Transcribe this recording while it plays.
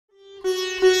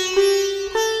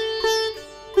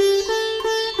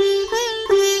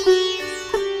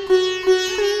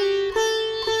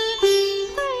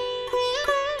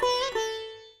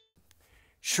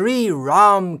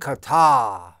राम कथा।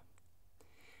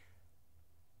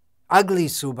 अगली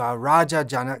सुबह राजा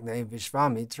जनक ने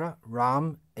विश्वामित्र,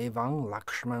 राम एवं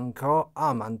लक्ष्मण को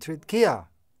आमंत्रित किया।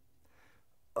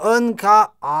 उनका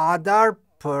आदर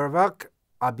पूर्वक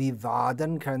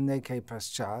अभिवादन करने के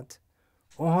पश्चात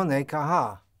उन्होंने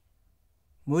कहा,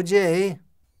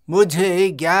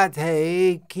 मुझे ज्ञात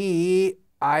है कि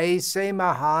ऐसे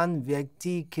महान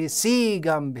व्यक्ति किसी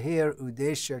गंभीर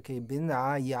उद्देश्य के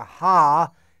बिना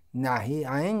यहाँ नहीं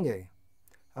आएंगे,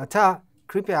 अतः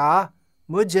कृपया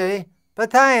मुझे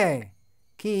बताएं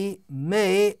कि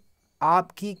मैं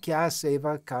आपकी क्या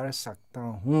सेवा कर सकता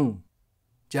हूँ।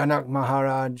 जनक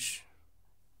महाराज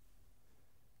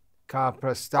का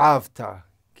प्रस्ताव था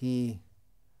कि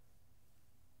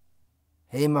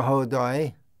हे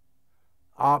महोदय,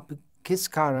 आप किस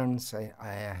कारण से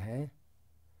आया है,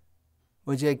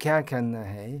 मुझे क्या करना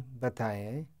है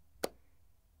बताएं।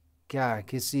 क्या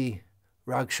किसी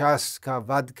राक्षस का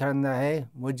वध करना है,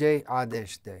 मुझे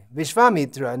आदेश दे।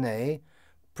 विश्वामित्र ने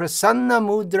प्रसन्न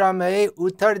मुद्रा में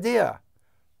उत्तर दिया,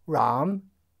 राम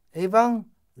एवं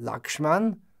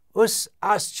लक्ष्मण उस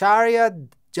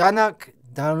आश्चर्यजनक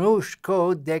धनुष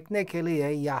को देखने के लिए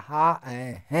यहाँ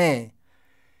आए हैं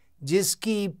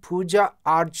जिसकी पूजा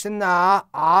अर्चना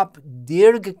आप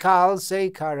दीर्घ काल से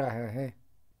कर रहे हैं।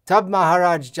 तब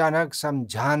महाराज जनक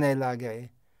समझाने लगे,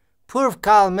 पूर्व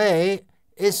काल में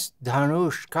इस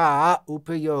धनुष का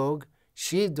उपयोग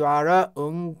शिव द्वारा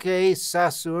उनके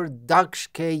ससुर दक्ष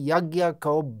के यज्ञ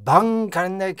को भंग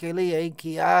करने के लिए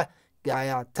किया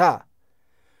गया था।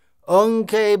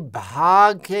 उनके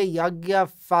भाग के यज्ञ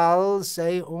फल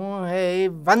से उन्हें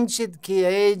वंचित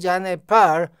किए जाने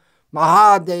पर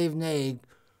महादेव ने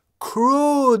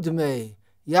क्रोध में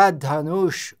यह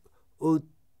धनुष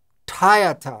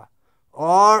उठाया था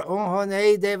और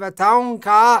उन्होंने देवताओं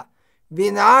का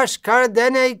विनाश कर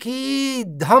देने की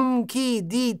धमकी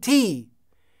दी थी।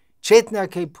 चेतना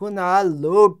के पुनः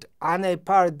लौट आने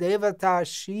पर देवता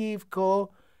शिव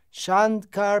को शांत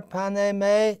कर पाने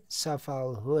में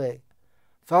सफल हुए।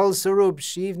 फलस्वरूप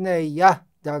शिव ने यह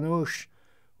धनुष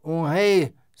उन्हें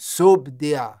सौंप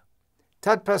दिया।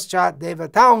 तत्पश्चात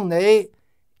देवताओं ने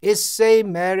इससे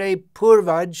मेरे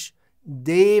पूर्वज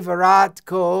देवराट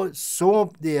को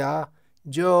सौंप दिया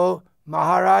जो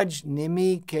महाराज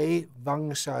निमि के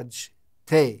वंशज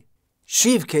थे।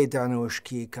 शिव के धनुष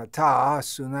की कथा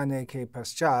सुनाने के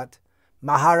पश्चात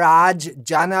महाराज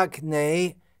जनक ने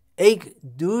एक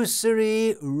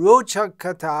दूसरी रोचक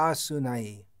कथा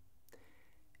सुनाई।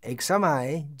 एक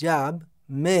समय जब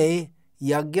मैं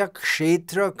यज्ञ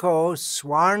क्षेत्र को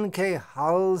स्वर्ण के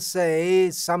हल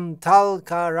से समतल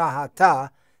कर रहा था,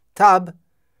 तब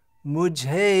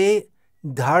मुझे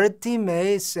धरती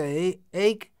में से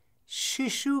एक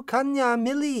शिशु कन्या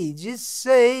मिली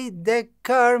जिससे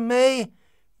देखकर मैं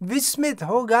विस्मित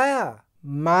हो गया।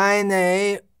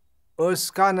 मैंने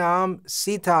उसका नाम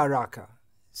सीता रखा।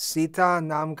 सीता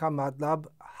नाम का मतलब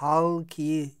हल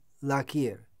की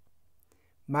लकीर।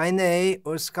 मैंने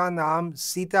उसका नाम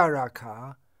सीता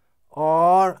रखा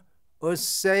और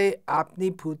उससे अपनी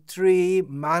पुत्री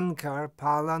मानकर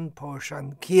पालन पोषण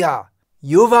किया।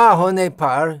 युवा होने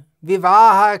पर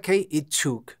विवाह के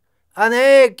इच्छुक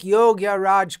अनेक योग्य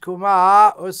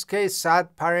राजकुमार उसके साथ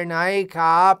परिणय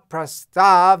का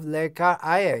प्रस्ताव लेकर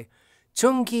आए।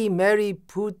 चूंकि मेरी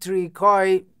पुत्री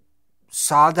कोई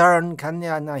साधारण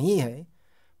कन्या नहीं है,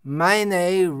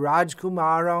 मैंने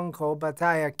राजकुमारों को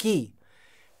बताया कि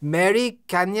मेरी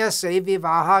कन्या से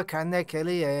विवाह करने के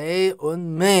लिए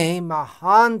उनमें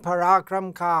महान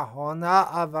पराक्रम का होना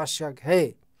आवश्यक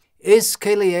है।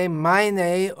 इसके लिए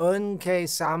मैंने उनके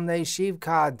सामने शिव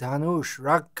का धनुष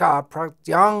रखकर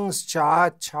प्रत्यंश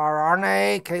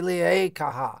चढ़ाने के लिए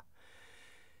कहा।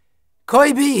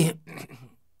 कोई भी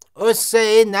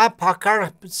उससे न पकड़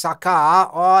सका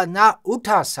और न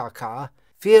उठा सका।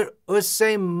 फिर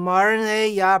उससे मरने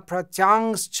या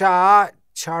प्रत्यंश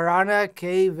चढ़ाने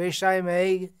के विषय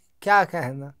में क्या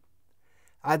कहना।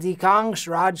 अधिकांश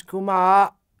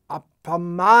राजकुमार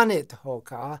अपमानित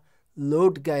होकर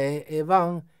लौट गए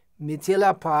एवं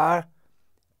मिथिला पर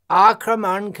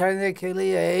आक्रमण करने के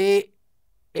लिए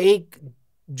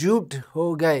एकजुट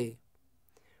हो गए।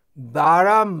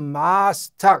 12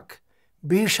 मास तक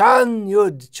भीषण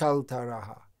युद्ध चलता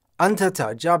रहा।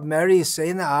 अंततः जब मेरी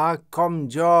सेना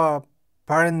कमजोर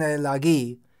पड़ने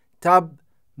लगी, तब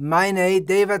मैंने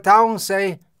देवताओं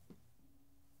से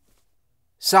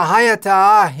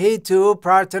सहायता हेतु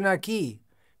प्रार्थना की।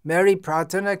 मेरी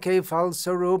प्रार्थना के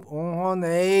फलस्वरूप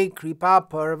उन्होंने कृपा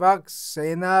पूर्वक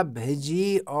सेना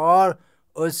भेजी और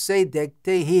उससे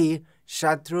देखते ही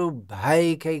शत्रु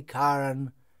भय के कारण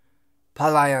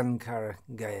पलायन कर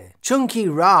गए। चूंकि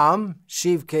राम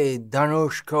शिव के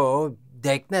धनुष को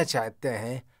देखना चाहते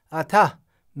हैं, अतः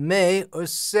मैं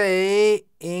उससे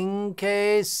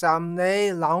इनके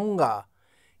सामने लाऊंगा।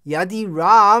 यदि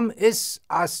राम इस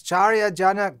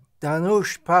आश्चर्यजनक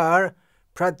धनुष पर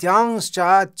प्रत्यंश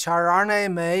चढ़ाने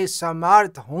में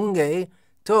समर्थ होंगे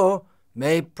तो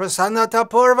मैं प्रसन्नता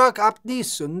पूर्वक अपनी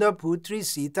सुंदर पुत्री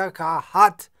सीता का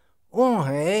हाथ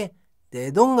उन्हें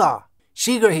दे दूंगा।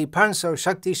 शीघ्र ही 500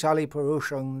 शक्तिशाली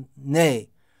पुरुषों ने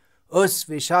उस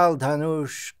विशाल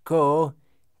धनुष को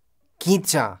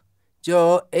खींचा,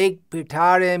 जो एक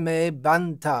पिटारे में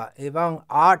बंद था, एवं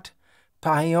 8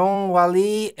 पहियों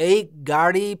वाली एक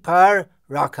गाड़ी पर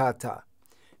रखा था।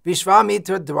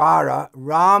 विश्वामित्र द्वारा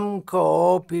राम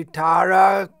को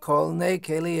पिटारा खोलने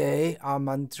के लिए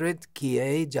आमंत्रित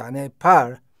किए जाने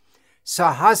पर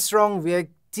सहस्रों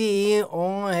व्यक्ति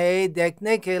उन्हें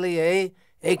देखने के लिए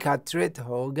एकत्रित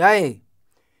हो गए।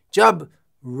 जब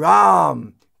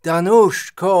राम धनुष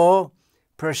को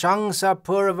प्रशंसा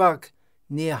पूर्वक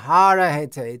निहार रहे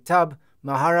थे, तब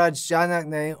महाराज जनक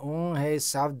ने उन्हें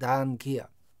सावधान किया।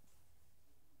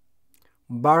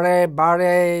 बड़े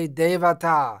बड़े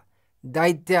देवता,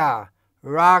 दैत्य,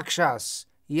 राक्षस,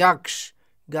 यक्ष,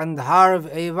 गंधर्व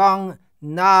एवं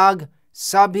नाग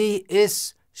सभी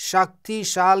इस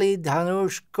शक्तिशाली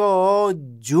धनुष को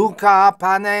झुका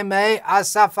पाने में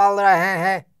असफल रहे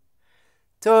हैं,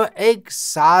 तो एक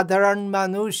साधारण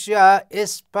मनुष्य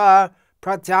इस पर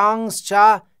प्रत्यंश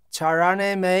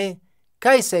चढ़ाने में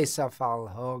कैसे सफल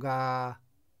होगा?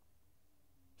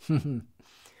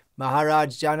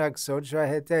 महाराज जनक सोच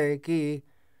रहे थे कि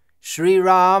श्री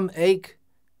राम एक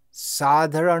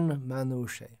साधारण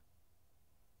मनुष्य है।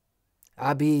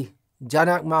 अभी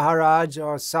जनक महाराज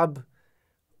और सब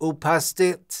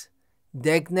उपस्थित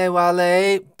देखने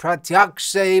वाले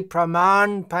प्रत्यक्ष से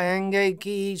प्रमाण पाएंगे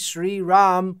कि श्री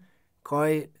राम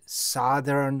कोई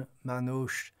साधारण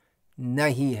मनुष्य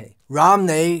नहीं है। राम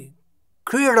ने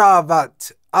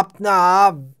क्रीड़ावत अपना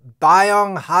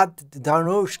बायां हाथ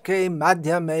धनुष के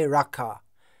मध्य में रखा।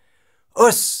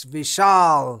 उस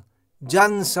विशाल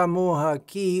जन समूह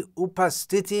की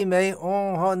उपस्थिति में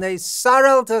उन्होंने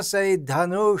सरलता से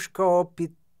धनुष को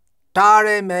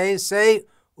पिटारे में से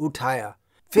उठाया,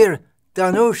 फिर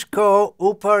धनुष को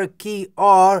ऊपर की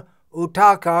ओर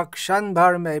उठाकर क्षण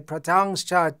भर में प्रत्यंश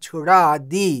छुड़ा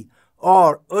दी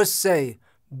और उससे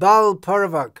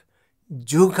बलपूर्वक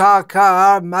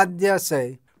झुकाकर मध्य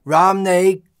से राम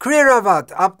ने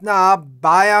क्रीड़ावत अपना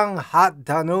बायां हाथ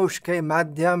धनुष के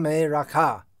मध्य में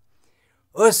रखा।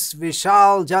 उस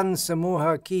विशाल जन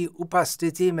समूह की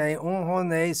उपस्थिति में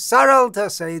उन्होंने सरलता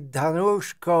से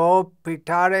धनुष को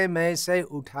पिटारे में से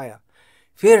उठाया,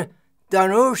 फिर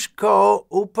धनुष को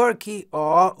ऊपर की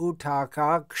ओर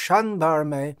उठाकर क्षण भर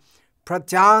में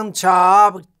प्रत्यंश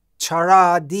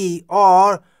छड़ा दी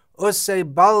और उससे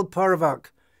बलपूर्वक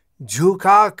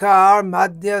झुकाकर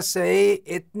मध्य से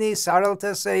इतनी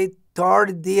सरलता से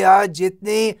तोड़ दिया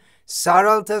जितनी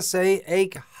सरलता से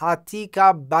एक हाथी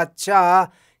का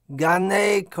बच्चा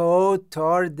गन्ने को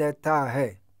तोड़ देता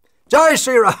है। जय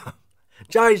श्री राम,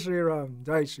 जय श्री राम,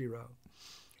 जय श्री राम।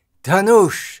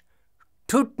 धनुष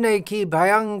टूटने की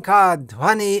भयंकर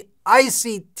ध्वनि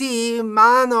ऐसी थी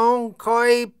मानो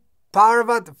कोई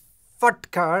पर्वत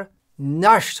फटकर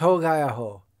नष्ट हो गया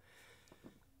हो।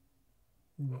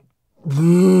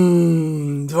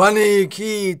 ध्वनि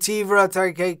की तीव्रता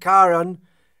के कारण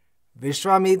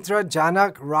विश्वामित्र,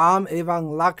 जनक, राम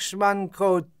एवं लक्ष्मण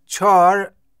को छोड़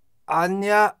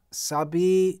अन्य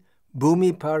सभी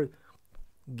भूमि पर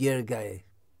गिर गए।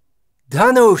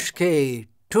 धनुष के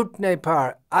टूटने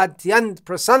पर अत्यंत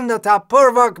प्रसन्नता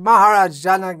पूर्वक महाराज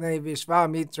जनक ने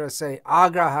विश्वामित्र से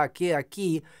आग्रह किया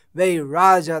कि वे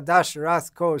राजा दशरथ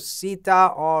को सीता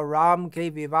और राम के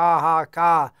विवाह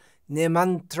का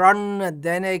निमंत्रण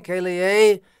देने के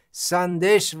लिए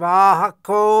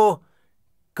संदेशवाहकों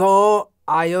को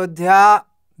अयोध्या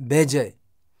भेजे।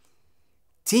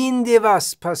 3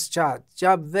 दिवस पश्चात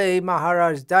जब वे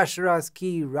महाराज दशरथ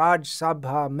की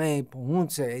राजसभा में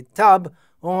पहुंचे, तब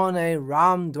उन्होंने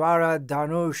राम द्वारा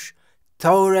धनुष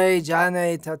तोड़े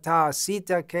जाने तथा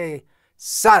सीता के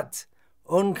साथ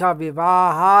उनका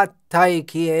विवाह तय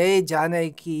किए जाने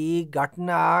की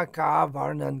घटना का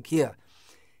वर्णन किया।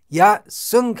 यह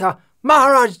सुनकर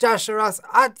महाराज दशरथ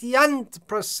अत्यंत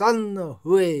प्रसन्न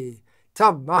हुए।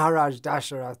 तब महाराज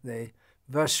दशरथ ने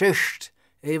वशिष्ठ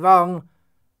एवं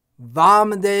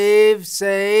वामदेव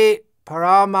से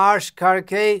परामर्श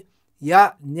करके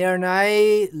यह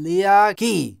निर्णय लिया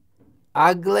कि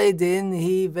अगले दिन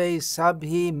ही वे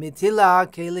सभी मिथिला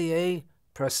के लिए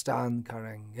प्रस्थान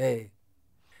करेंगे।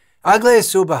 अगले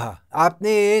सुबह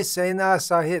अपनी सेना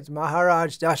सहित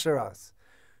महाराज दशरथ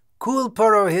कुल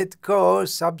पुरोहित को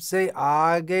सबसे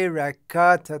आगे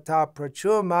रखा तथा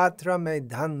प्रचुर मात्रा में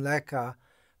धन लेकर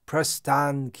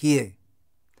प्रस्थान किए।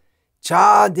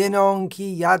 4 दिनों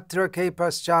की यात्रा के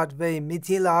पश्चात वे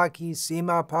मिथिला की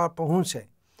सीमा पर पहुंचे।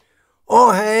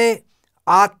 उन्हें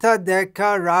आता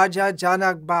देखकर राजा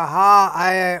जनक बाहर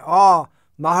आए और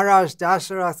महाराज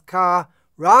दशरथ का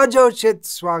राजोचित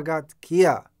स्वागत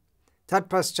किया।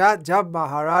 तत्पश्चात जब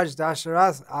महाराज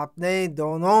दशरथ अपने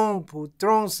दोनों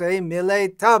पुत्रों से मिले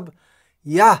तब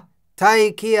यह तय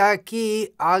किया कि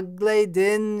अगले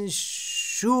दिन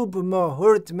शुभ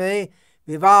मुहूर्त में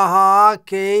विवाह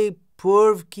के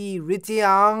पूर्व की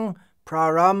रीतियां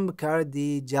प्रारंभ कर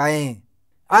दी जाएं।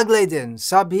 अगले दिन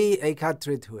सभी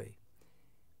एकत्रित हुए।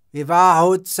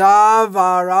 विवाहोत्सव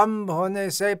आरंभ होने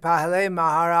से पहले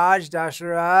महाराज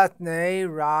दशरथ ने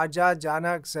राजा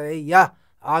जनक से यह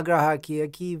आग्रह किया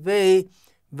कि वे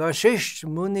वशिष्ठ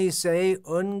मुनि से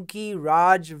उनकी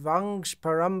राजवंश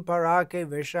परंपरा के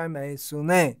विषय में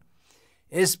सुने।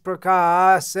 इस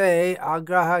प्रकार से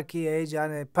आग्रह किए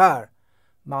जाने पर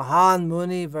महान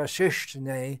मुनि वशिष्ठ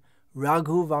ने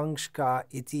रघुवंश का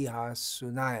इतिहास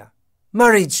सुनाया।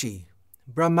 मरीचि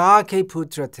ब्रह्मा के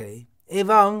पुत्र थे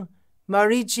एवं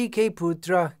मरीचि के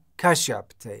पुत्र कश्यप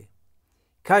थे।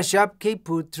 कश्यप के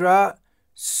पुत्र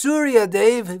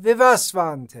सूर्यदेव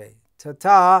विवस्वान थे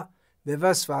तथा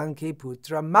विवस्वान के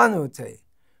पुत्र मनु थे।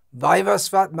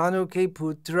 वैवस्वत मनु के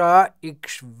पुत्र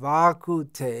इक्ष्वाकु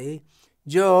थे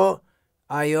जो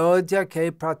अयोध्या के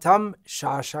प्रथम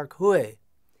शासक हुए।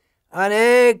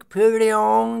 अनेक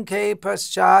पीढ़ियों के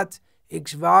पश्चात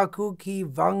इक्ष्वाकु की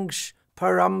वंश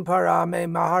परंपरा में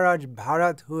महाराज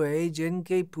भरत हुए,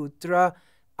 जिनके पुत्र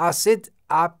असित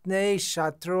अपने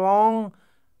शत्रुओं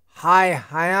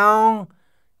हायों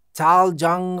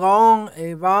तालजंगों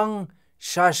एवं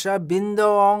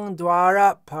शशबिंदुओं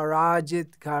द्वारा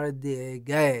पराजित कर दिए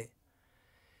गए।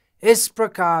 इस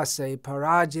प्रकार से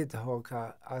पराजित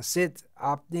होकर असित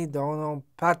अपनी दोनों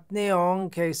पत्नियों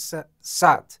के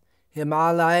साथ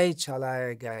हिमालय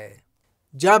चलाए गए।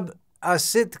 जब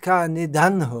असित का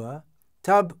निधन हुआ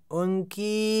तब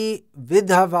उनकी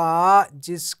विधवा,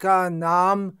 जिसका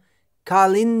नाम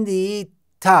कालिंदी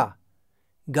था,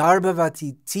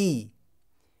 गर्भवती थी।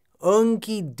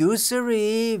 उनकी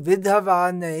दूसरी विधवा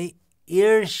ने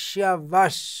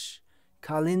ईर्ष्यावश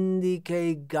कालिंदी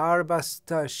के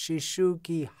गर्भस्थ शिशु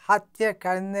की हत्या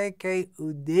करने के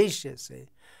उद्देश्य से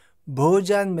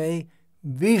भोजन में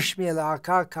विष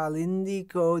मिलाकर कालिंदी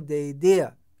को दे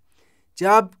दिया।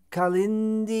 जब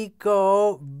कालिंदी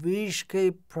को विष के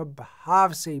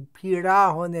प्रभाव से पीड़ा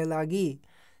होने लगी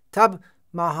तब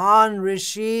महान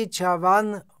ऋषि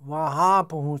च्यवन वहां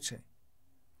पहुंचे।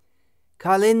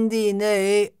 कालिंदी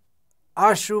ने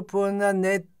अश्रुपूर्ण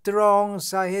नेत्रों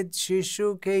सहित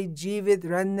शिशु के जीवित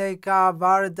रहने का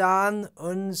वरदान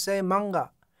उनसे मांगा।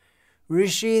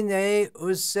 ऋषि ने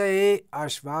उससे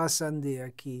आश्वासन दिया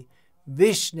कि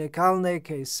विष निकालने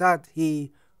के साथ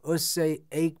ही उससे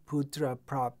एक पुत्र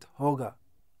प्राप्त होगा।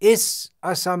 इस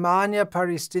असामान्य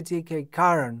परिस्थिति के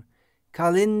कारण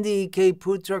कालिंदी के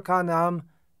पुत्र का नाम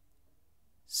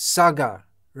सागर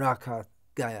रखा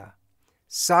गया।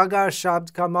 सागर शब्द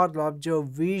का मतलब जो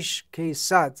विष के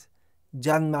साथ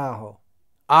जन्मा हो।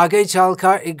 आगे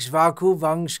चलकर इक्ष्वाकु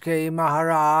वंश के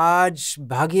महाराज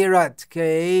भगीरथ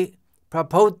के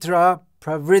प्रपौत्र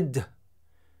प्रवृद्ध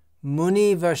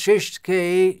मुनि वशिष्ठ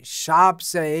के शाप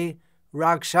से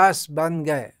राक्षस बन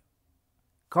गए।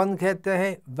 कौन कहते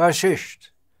हैं? वशिष्ठ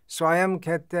स्वयं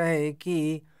कहते हैं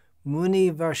कि मुनि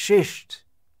वशिष्ठ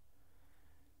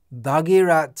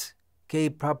भगीरथ के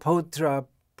प्रपौत्र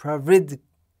प्रवृद्ध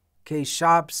के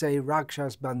शाप से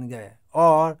राक्षस बन गए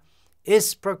और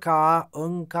इस प्रकार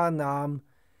उनका नाम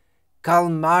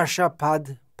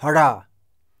कल्माषपद पड़ा।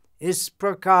 इस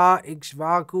प्रकार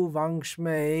इक्ष्वाकु वंश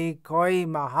में कोई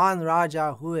महान राजा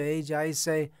हुए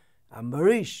जैसे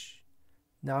अम्बरीश,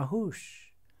 नहुष,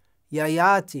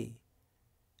 ययाति,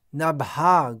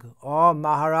 नभाग और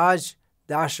महाराज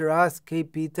दशरथ के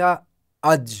पिता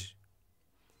अज।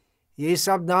 ये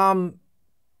सब नाम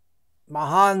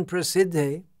महान प्रसिद्ध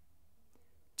है।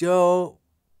 जो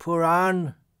पुराण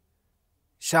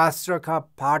शास्त्र का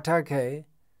पाठक है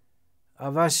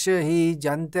अवश्य ही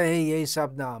जानते हैं ये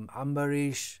सब नाम।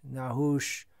 अम्बरीश, नहुष,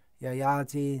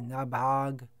 ययाति,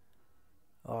 नभाग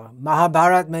और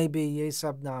महाभारत में भी ये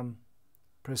सब नाम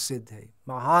प्रसिद्ध है।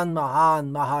 महान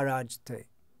महान महाराज थे।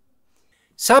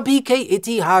 सभी के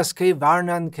इतिहास के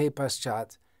वर्णन के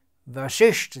पश्चात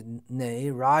वशिष्ठ ने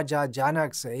राजा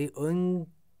जनक से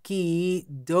उनकी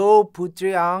 2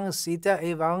 पुत्रियां सीता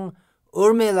एवं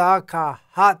उर्मिला का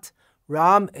हाथ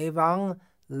राम एवं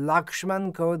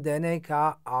लक्ष्मण को देने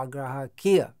का आग्रह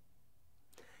किया।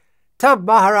 तब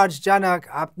महाराज जनक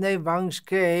अपने वंश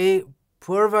के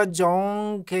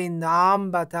पूर्वजों के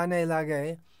नाम बताने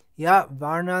लगे। यह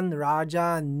वर्णन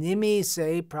राजा निमि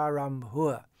से प्रारंभ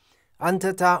हुआ।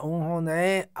 अंततः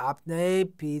उन्होंने अपने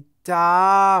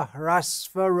पिता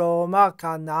ह्रस्वरोमा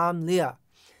का नाम लिया।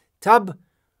 तब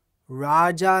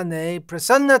राजा ने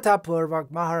प्रसन्नता पूर्वक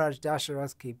महाराज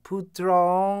दशरथ की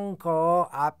पुत्रों को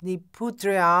अपनी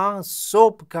पुत्रियां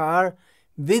सौंपकर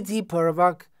विधि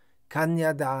पूर्वक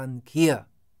कन्यादान किया।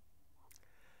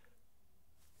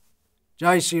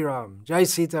 जय श्री राम, जय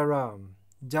सीताराम,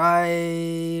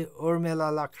 जय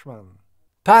उर्मिला लक्ष्मण।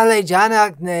 पहले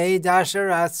जनक ने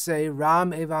दशरथ से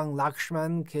राम एवं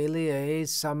लक्ष्मण के लिए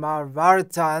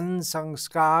समावर्तन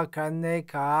संस्कार करने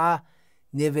का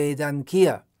निवेदन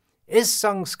किया। इस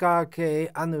संस्कार के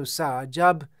अनुसार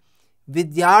जब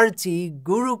विद्यार्थी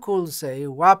गुरुकुल से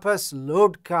वापस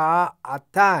लौट कर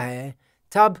आता है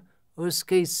तब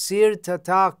उसके सिर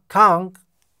तथा खंग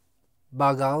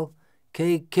बगल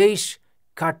के केश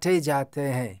काटे जाते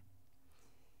हैं।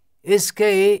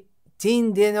 इसके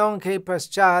 3 दिनों के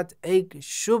पश्चात एक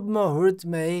शुभ मुहूर्त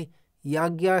में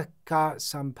यज्ञ का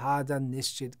संपादन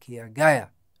निश्चित किया गया।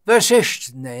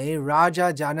 वशिष्ठ ने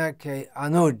राजा जनक के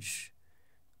अनुज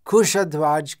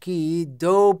कुशध्वज की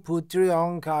 2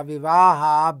 पुत्रियों का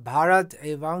विवाह भरत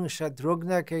एवं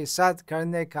शत्रुघ्न के साथ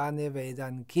करने का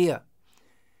निवेदन किया।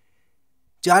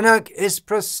 जनक इस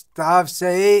प्रस्ताव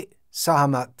से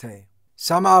सहमत थे।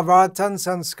 समावर्तन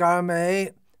संस्कार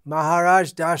में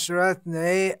महाराज दशरथ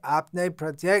ने अपने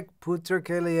प्रत्येक पुत्र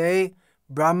के लिए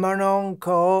ब्राह्मणों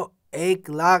को 1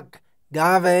 लाख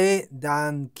गावें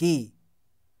दान की।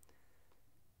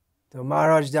 तो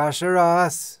महाराज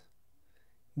दशरथ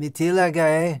मिथिला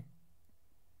गए,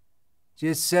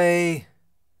 जिससे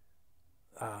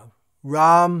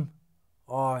राम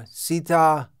और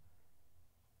सीता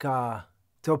का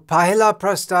तो पहला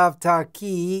प्रस्ताव था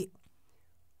कि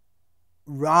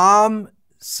राम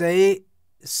से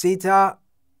सीता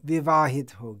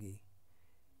विवाहित होगी,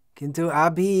 किंतु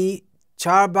अभी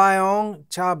 4 भाइयों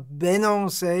 4 बहनों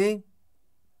से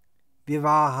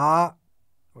विवाह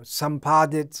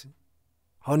संपादित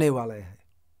होने वाले हैं।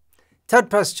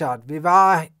 तत्पश्चात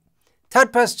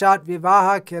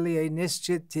विवाह के लिए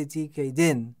निश्चित तिथि के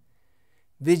दिन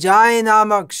विजय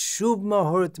नामक शुभ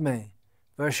मुहूर्त में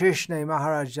वशिष्ठ ने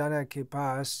महाराज जनक के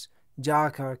पास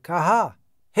जाकर कहा,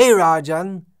 हे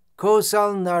राजन,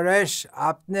 कौशल नरेश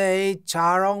अपने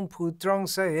 4 पुत्रों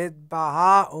सहित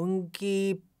बाहर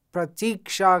उनकी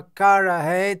प्रतीक्षा कर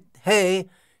रहे हैं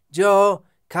जो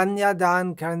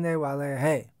कन्यादान करने वाले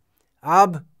हैं।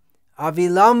 अब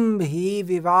अविलंब ही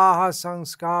विवाह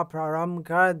संस्कार प्रारंभ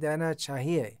कर देना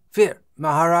चाहिए। फिर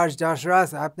महाराज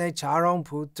दशरथ अपने 4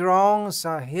 पुत्रों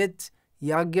सहित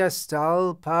यज्ञ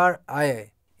स्थल पर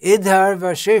आए। इधर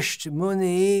वशिष्ठ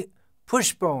मुनि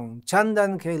पुष्पों,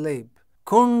 चंदन के लेप,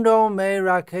 कुंडों में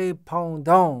रखे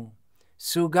पौधों,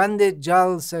 सुगंधित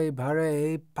जल से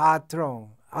भरे पात्रों,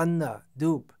 अन्न,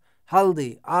 धूप,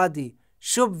 हल्दी आदि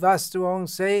शुभ वस्तुओं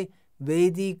से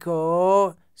वेदी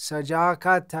को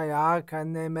सजाकर तैयार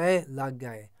करने में लग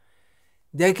गए।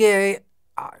 देखिए,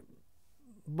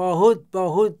 बहुत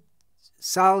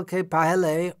साल के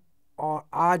पहले और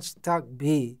आज तक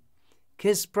भी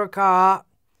किस प्रकार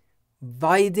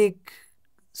वैदिक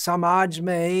समाज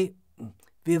में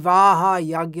विवाह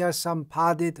यज्ञ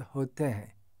संपादित होते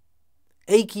हैं,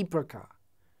 एक ही प्रकार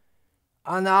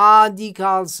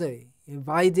अनादिकाल से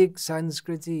वैदिक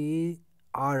संस्कृति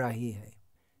आ रही है।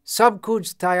 सब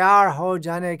कुछ तैयार हो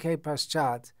जाने के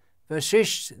पश्चात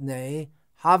वशिष्ठ ने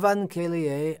हवन के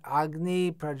लिए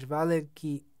अग्नि प्रज्वलित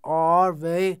की और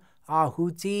वे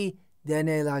आहुति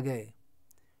देने लगे।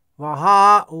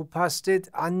 वहाँ उपस्थित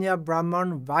अन्य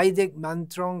ब्राह्मण वैदिक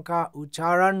मंत्रों का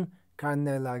उच्चारण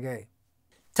करने लगे।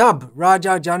 तब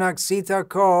राजा जनक सीता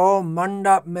को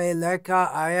मंडप में लेकर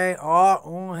आए और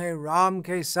उन्हें राम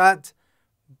के साथ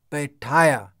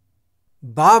बैठाया।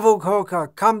 भावुक होकर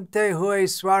कंपते हुए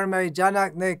स्वर में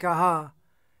जनक ने कहा,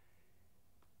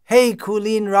 हे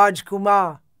कुलीन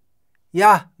राजकुमार,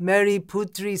 यह मेरी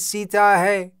पुत्री सीता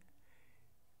है।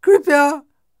 कृपया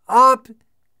आप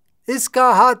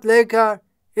इसका हाथ लेकर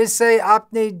इसे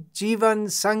अपने जीवन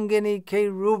संगिनी के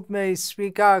रूप में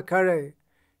स्वीकार करें।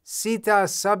 सीता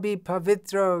सभी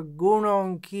पवित्र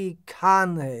गुणों की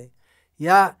खान है।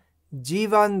 यह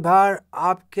जीवन भर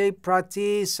आपके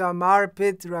प्रति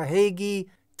समर्पित रहेगी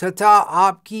तथा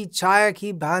आपकी छाया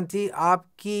की भांति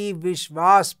आपकी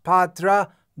विश्वास पात्र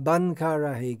बनकर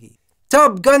रहेगी।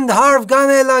 तब गंधर्व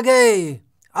गाने लगे,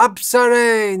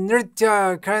 अप्सरे नृत्य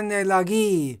करने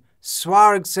लगी,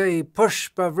 स्वर्ग से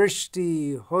पुष्प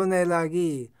वृष्टि होने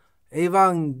लगी,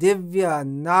 एवं दिव्य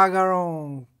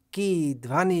नागरों की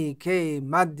ध्वनि के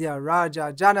मध्य राजा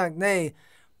जनक ने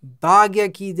भाग्य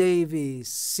की देवी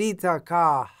सीता का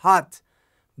हाथ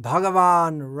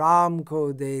भगवान राम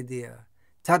को दे दिया।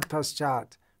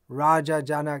 तत्पश्चात राजा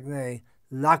जनक ने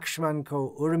लक्ष्मण को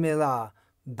उर्मिला,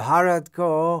 भरत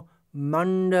को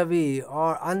मंडवी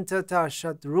और अंततः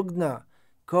शत्रुघ्न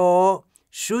को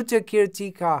श्रुतकीर्ति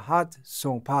का हाथ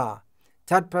सौंपा।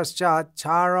 तत्पश्चात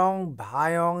चारों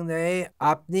भाइयों ने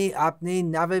अपनी अपनी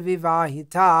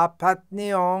नवविवाहिता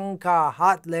पत्नियों का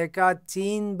हाथ लेकर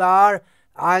 3 बार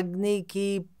अग्नि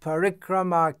की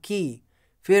परिक्रमा की।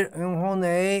 फिर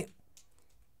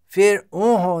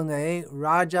उन्होंने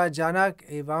राजा जनक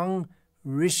एवं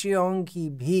ऋषियों की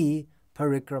भी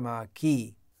परिक्रमा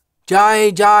की।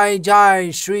 जय जय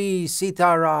जय श्री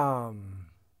सीताराम।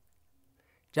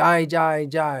 जय जय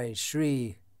जय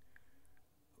श्री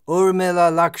उर्मिला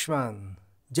लक्ष्मण।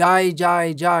 जय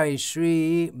जय जय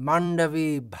श्री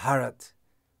मंडवी भरत।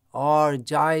 और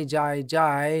जय जय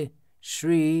जय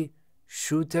श्री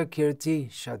श्रुतकीर्ति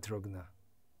शत्रुघ्न।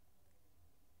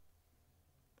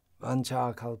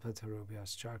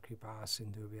 वंशाकल्पतरुभ्यश्च कृपा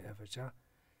सिन्धुभ्येव च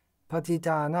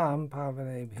पतितानां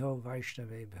पावनेभ्यो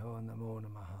वैष्णवेभ्यो नमो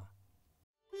नमः।